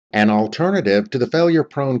An alternative to the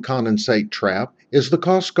failure-prone condensate trap is the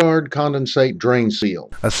CostGard Condensate Drain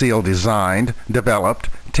Seal. A seal designed, developed,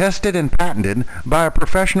 tested, and patented by a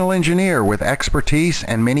professional engineer with expertise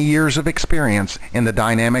and many years of experience in the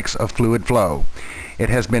dynamics of fluid flow. It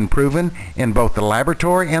has been proven in both the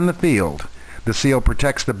laboratory and the field. The seal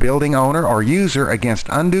protects the building owner or user against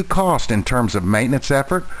undue cost in terms of maintenance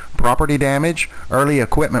effort, property damage, early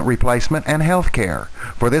equipment replacement, and health care.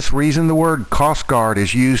 For this reason, the word CostGard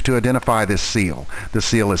is used to identify this seal. The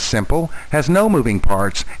seal is simple, has no moving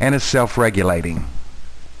parts, and is self-regulating.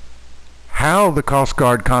 How the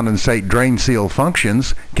CostGard condensate drain seal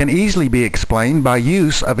functions can easily be explained by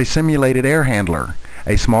use of a simulated air handler.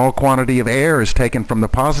 A small quantity of air is taken from the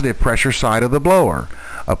positive pressure side of the blower.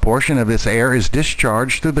 A portion of this air is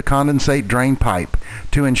discharged through the condensate drain pipe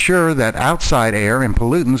to ensure that outside air and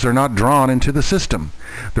pollutants are not drawn into the system.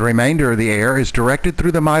 The remainder of the air is directed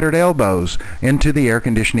through the mitered elbows into the air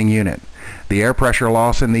conditioning unit. The air pressure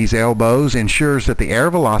loss in these elbows ensures that the air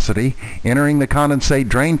velocity entering the condensate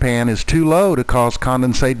drain pan is too low to cause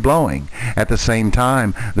condensate blowing. At the same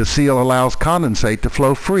time, the seal allows condensate to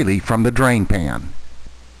flow freely from the drain pan.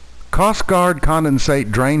 CostGard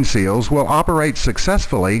condensate drain seals will operate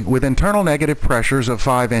successfully with internal negative pressures of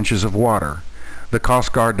 5 inches of water. The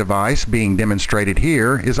CostGard device being demonstrated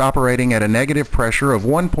here is operating at a negative pressure of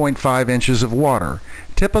 1.5 inches of water,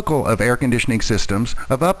 typical of air conditioning systems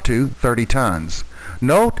of up to 30 tons.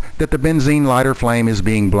 Note that the benzene lighter flame is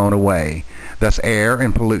being blown away. Thus air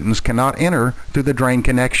and pollutants cannot enter through the drain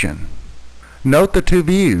connection. Note the two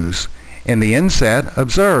views. In the inset,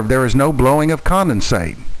 observe there is no blowing of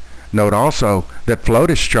condensate. Note also that flow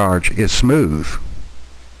discharge is smooth.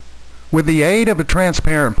 With the aid of a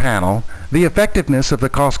transparent panel, the effectiveness of the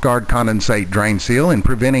CostGard condensate drain seal in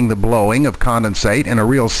preventing the blowing of condensate in a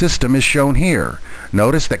real system is shown here.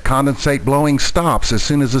 Notice that condensate blowing stops as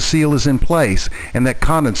soon as the seal is in place and that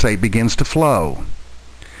condensate begins to flow.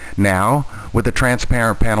 Now, with the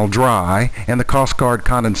transparent panel dry and the CostGard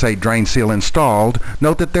condensate drain seal installed,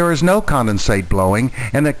 note that there is no condensate blowing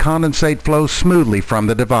and that condensate flows smoothly from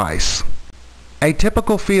the device. A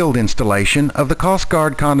typical field installation of the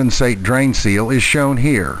CostGard condensate drain seal is shown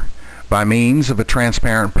here. By means of a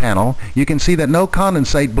transparent panel, you can see that no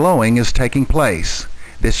condensate blowing is taking place.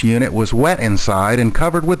 This unit was wet inside and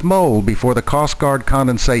covered with mold before the CostGard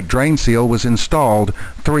condensate drain seal was installed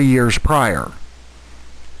 3 years prior.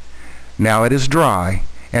 Now it is dry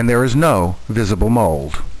and there is no visible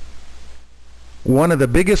mold. One of the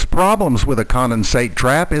biggest problems with a condensate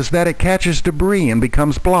trap is that it catches debris and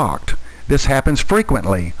becomes blocked. This happens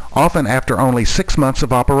frequently, often after only 6 months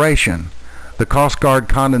of operation. The CostGard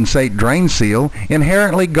condensate drain seal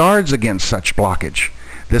inherently guards against such blockage.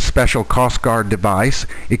 This special CostGard device,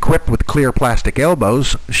 equipped with clear plastic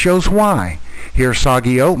elbows, shows why. Here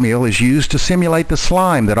soggy oatmeal is used to simulate the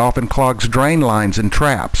slime that often clogs drain lines and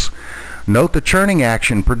traps. Note the churning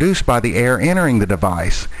action produced by the air entering the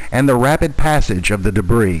device and the rapid passage of the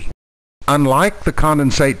debris. Unlike the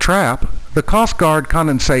condensate trap, the CostGard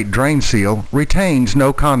condensate drain seal retains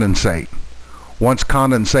no condensate. Once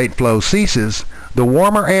condensate flow ceases, the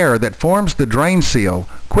warmer air that forms the drain seal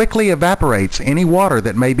quickly evaporates any water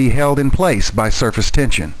that may be held in place by surface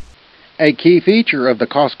tension. A key feature of the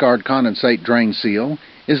CostGard condensate drain seal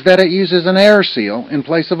is that it uses an air seal in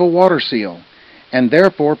place of a water seal, and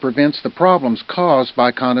therefore prevents the problems caused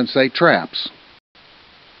by condensate traps.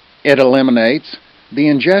 It eliminates the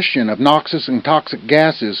ingestion of noxious and toxic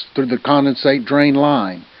gases through the condensate drain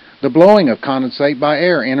line, the blowing of condensate by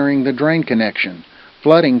air entering the drain connection,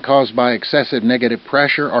 flooding caused by excessive negative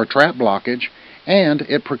pressure or trap blockage, and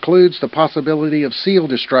it precludes the possibility of seal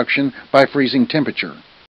destruction by freezing temperature.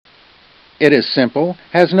 It is simple,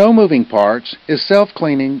 has no moving parts, is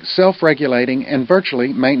self-cleaning, self-regulating, and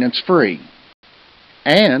virtually maintenance-free.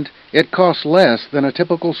 And it costs less than a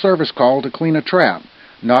typical service call to clean a trap,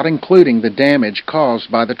 not including the damage caused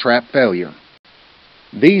by the trap failure.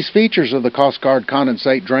 These features of the CostGard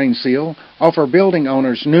condensate drain seal offer building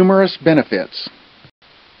owners numerous benefits.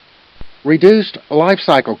 Reduced life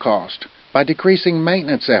cycle cost by decreasing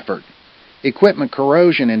maintenance effort, equipment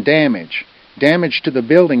corrosion and damage, damage to the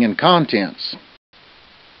building and contents,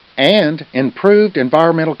 and improved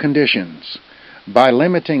environmental conditions by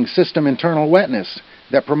limiting system internal wetness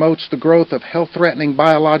that promotes the growth of health-threatening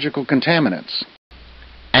biological contaminants,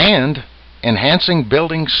 and enhancing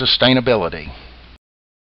building sustainability.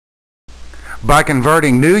 By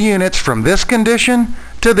converting new units from this condition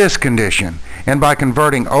to this condition, and by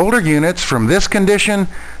converting older units from this condition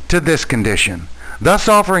to this condition, thus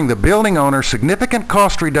offering the building owner significant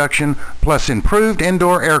cost reduction plus improved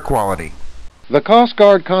indoor air quality. The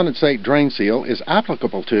CostGard condensate drain seal is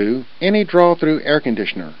applicable to any draw-through air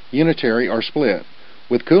conditioner, unitary or split,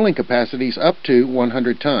 with cooling capacities up to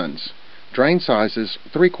 100 tons, drain sizes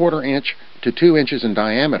 3/4 inch to 2 inches in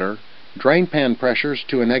diameter, drain pan pressures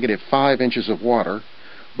to a -5 inches of water,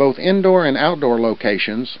 both indoor and outdoor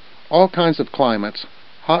locations, all kinds of climates,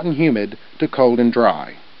 hot and humid to cold and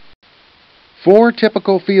dry. 4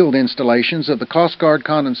 typical field installations of the CostGard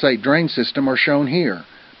condensate drain system are shown here.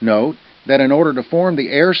 Note that in order to form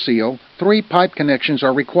the air seal, 3 pipe connections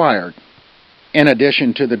are required. In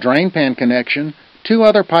addition to the drain pan connection, 2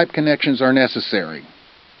 other pipe connections are necessary.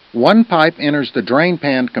 One pipe enters the drain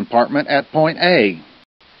pan compartment at point A.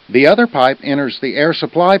 The other pipe enters the air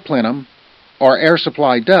supply plenum or air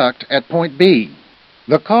supply duct at point B.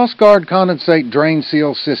 The CostGard condensate drain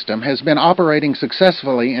seal system has been operating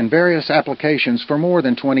successfully in various applications for more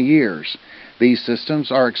than 20 years. These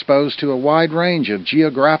systems are exposed to a wide range of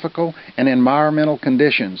geographical and environmental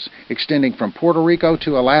conditions, extending from Puerto Rico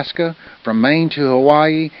to Alaska, from Maine to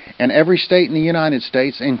Hawaii, and every state in the United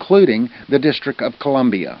States, including the District of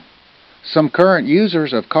Columbia. Some current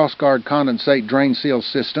users of CostGard condensate drain seal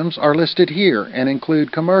systems are listed here and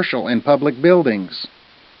include commercial and public buildings,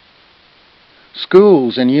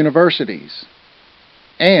 schools and universities,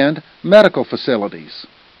 and medical facilities.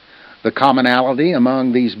 The commonality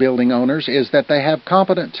among these building owners is that they have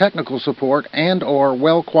competent technical support and/or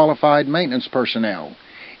well-qualified maintenance personnel,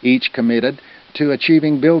 each committed to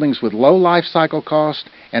achieving buildings with low life cycle cost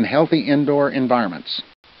and healthy indoor environments.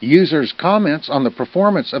 Users' comments on the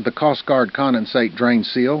performance of the CostGard condensate drain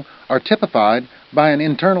seal are typified by an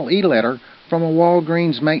internal e-letter from a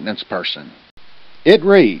Walgreens maintenance person. It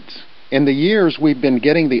reads, "In the years we've been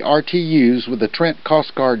getting the RTUs with the Trent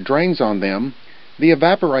CostGard drains on them, the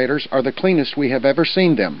evaporators are the cleanest we have ever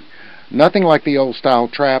seen them. Nothing like the old-style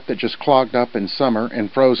trap that just clogged up in summer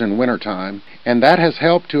and froze in wintertime, and that has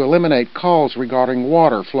helped to eliminate calls regarding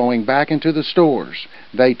water flowing back into the stores.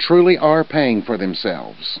 They truly are paying for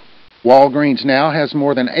themselves." Walgreens now has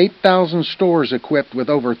more than 8,000 stores equipped with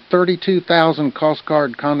over 32,000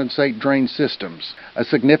 CostGard condensate drain systems, a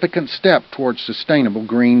significant step towards sustainable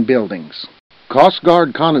green buildings.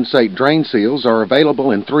 CostGard condensate drain seals are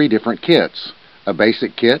available in 3 different kits: a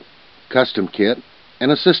basic kit, custom kit,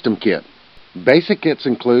 and a system kit. Basic kits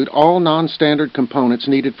include all non-standard components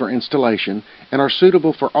needed for installation and are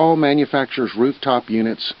suitable for all manufacturers' rooftop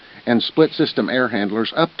units and split system air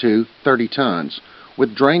handlers up to 30 tons,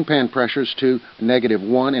 with drain pan pressures to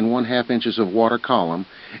 -1 1/2 inches of water column,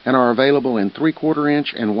 and are available in 3/4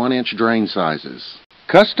 inch and 1 inch drain sizes.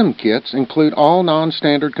 Custom kits include all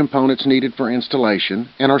non-standard components needed for installation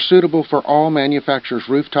and are suitable for all manufacturers'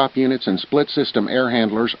 rooftop units and split system air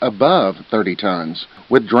handlers above 30 tons,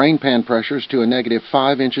 with drain pan pressures to a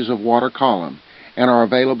 -5 inches of water column, and are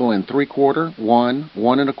available in 3/4, 1,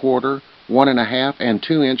 1 1/4, 1 1/2, and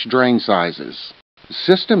 2 inch drain sizes.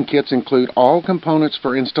 System kits include all components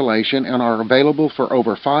for installation and are available for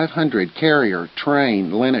over 500 Carrier,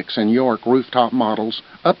 Train, Lennox, and York rooftop models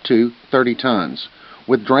up to 30 tons,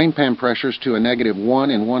 with drain pan pressures to a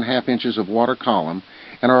 -1 1/2 inches of water column,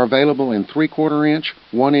 and are available in 3/4 inch,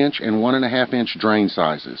 1 inch, and 1 1/2 inch drain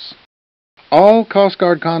sizes. All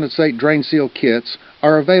CostGard condensate drain seal kits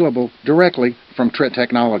are available directly from Trent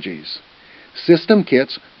Technologies. System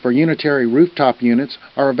kits for unitary rooftop units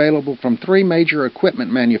are available from 3 major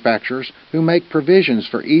equipment manufacturers who make provisions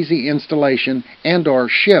for easy installation and/or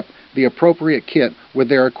ship the appropriate kit with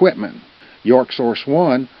their equipment. York Source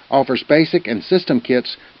 1 offers basic and system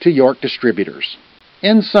kits to York distributors.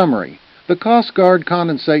 In summary, the CostGard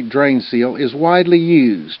condensate drain seal is widely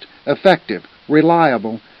used, effective,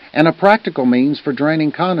 reliable, and a practical means for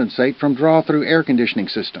draining condensate from draw-through air conditioning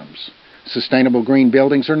systems. Sustainable green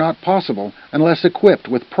buildings are not possible unless equipped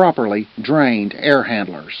with properly drained air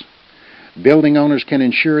handlers. Building owners can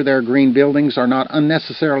ensure their green buildings are not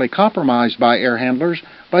unnecessarily compromised by air handlers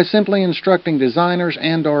by simply instructing designers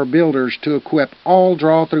and/or builders to equip all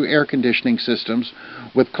draw-through air conditioning systems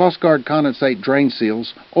with CostGard condensate drain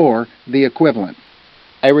seals or the equivalent.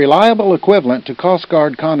 A reliable equivalent to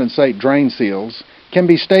CostGard condensate drain seals can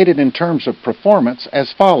be stated in terms of performance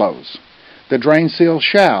as follows. The drain seal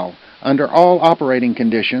shall, under all operating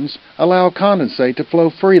conditions, allow condensate to flow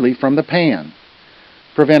freely from the pan,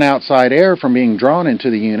 prevent outside air from being drawn into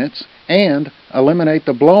the units, and eliminate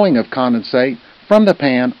the blowing of condensate from the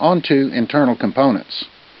pan onto internal components.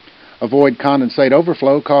 Avoid condensate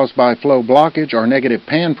overflow caused by flow blockage or negative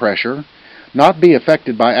pan pressure, not be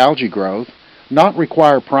affected by algae growth, not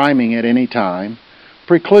require priming at any time,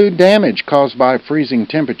 preclude damage caused by freezing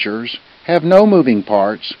temperatures, have no moving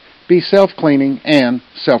parts, be self-cleaning and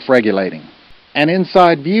self-regulating. An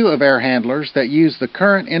inside view of air handlers that use the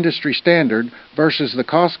current industry standard versus the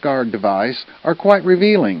CostGard device are quite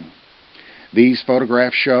revealing. These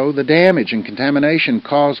photographs show the damage and contamination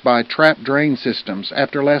caused by trap drain systems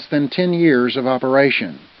after less than 10 years of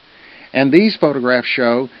operation. And these photographs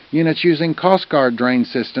show units using CostGard drain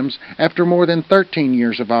systems after more than 13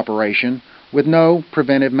 years of operation with no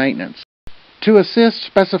preventive maintenance. To assist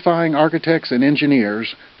specifying architects and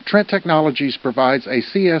engineers, Trent Technologies provides a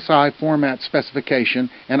CSI format specification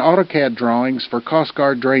and AutoCAD drawings for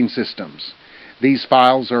CostGard drain systems. These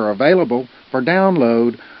files are available for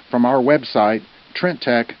download from our website,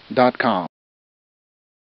 trenttech.com.